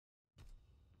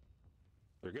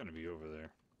They're gonna be over there.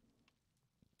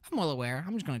 I'm well aware.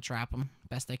 I'm just gonna trap them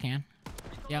best I can.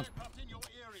 Yep.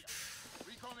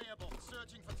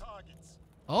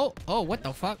 Oh, what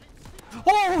the fuck?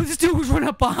 Oh, this dude was running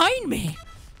up behind me.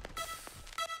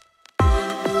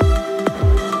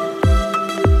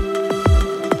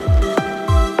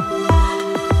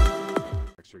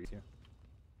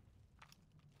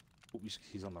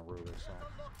 He's on the road or something.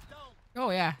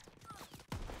 Oh, yeah.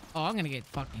 Oh, I'm gonna get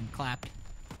fucking clapped.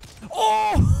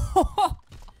 Oh!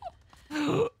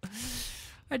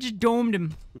 I just domed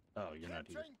him. Oh, you're not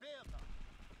here.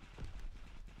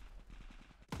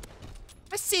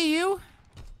 I see you.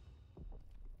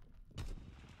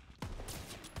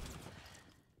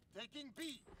 Taking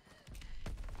B.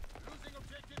 Losing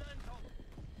objective Anton.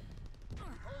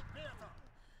 Hold Beta.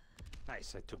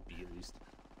 Nice, I took B at least.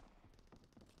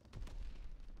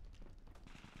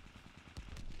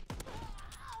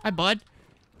 Hi, bud.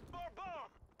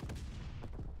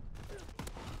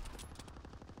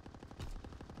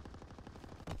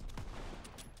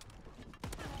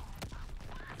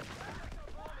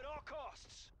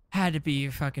 Had to be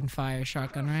your fucking fire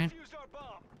shotgun, right?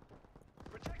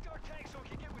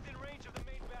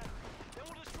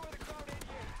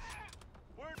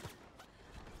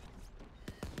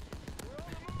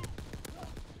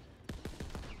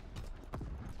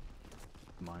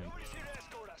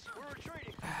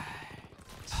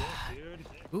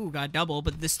 Ooh, got double,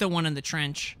 but there's still one in the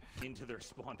trench. Into their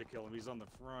spawn to kill him. He's on the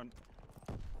front.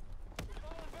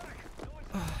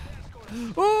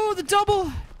 Oh, the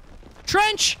double!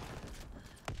 Trench!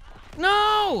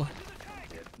 No!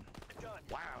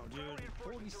 Wow, dude.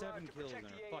 47 kills and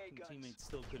our fucking teammates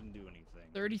still couldn't do anything.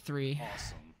 33.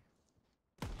 Awesome.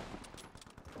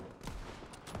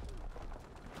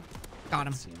 Got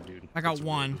him. See him, dude. I got That's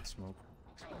one. really smoke.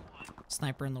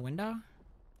 Sniper in the window.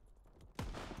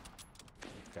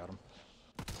 Got him.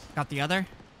 Got the other.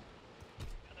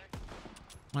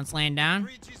 One's laying down.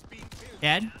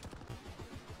 Dead.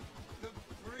 The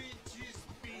bridge is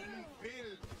being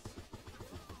built.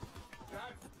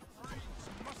 That bridge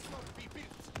must not be built.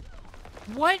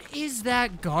 What is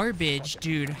that garbage,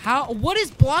 dude? What is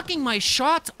blocking my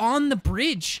shots on the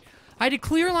bridge? I had a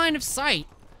clear line of sight.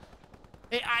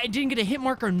 I didn't get a hit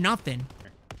mark or nothing.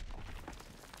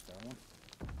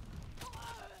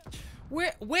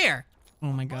 Where?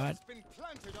 Oh my god.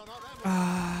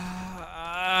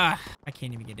 I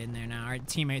can't even get in there now. Our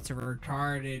teammates are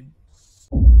retarded.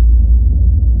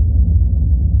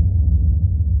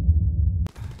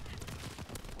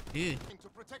 Dude. To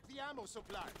protect the ammo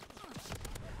supply.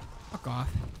 Fuck off.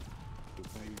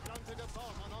 Planted a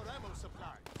bomb on our ammo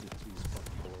supply.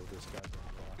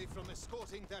 From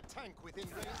escorting that tank within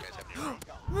range.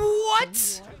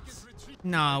 What?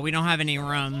 No, we don't have any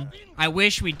room. I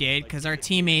wish we did, because our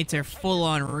teammates are full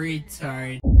on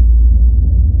retard.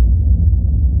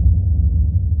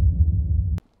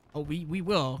 Oh, we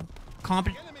will.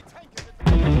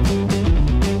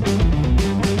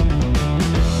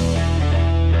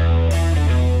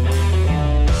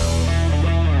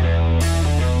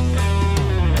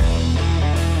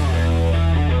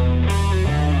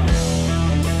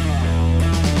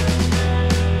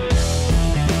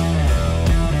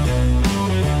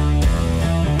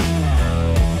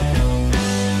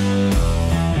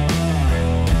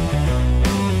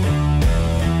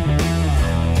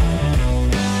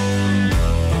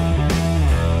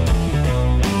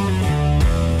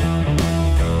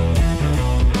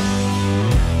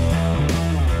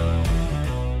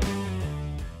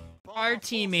 Our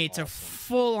teammates are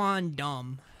full on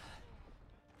dumb.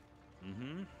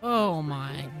 Oh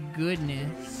my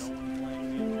goodness.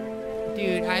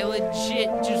 Dude, I legit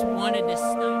just wanted to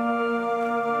snipe.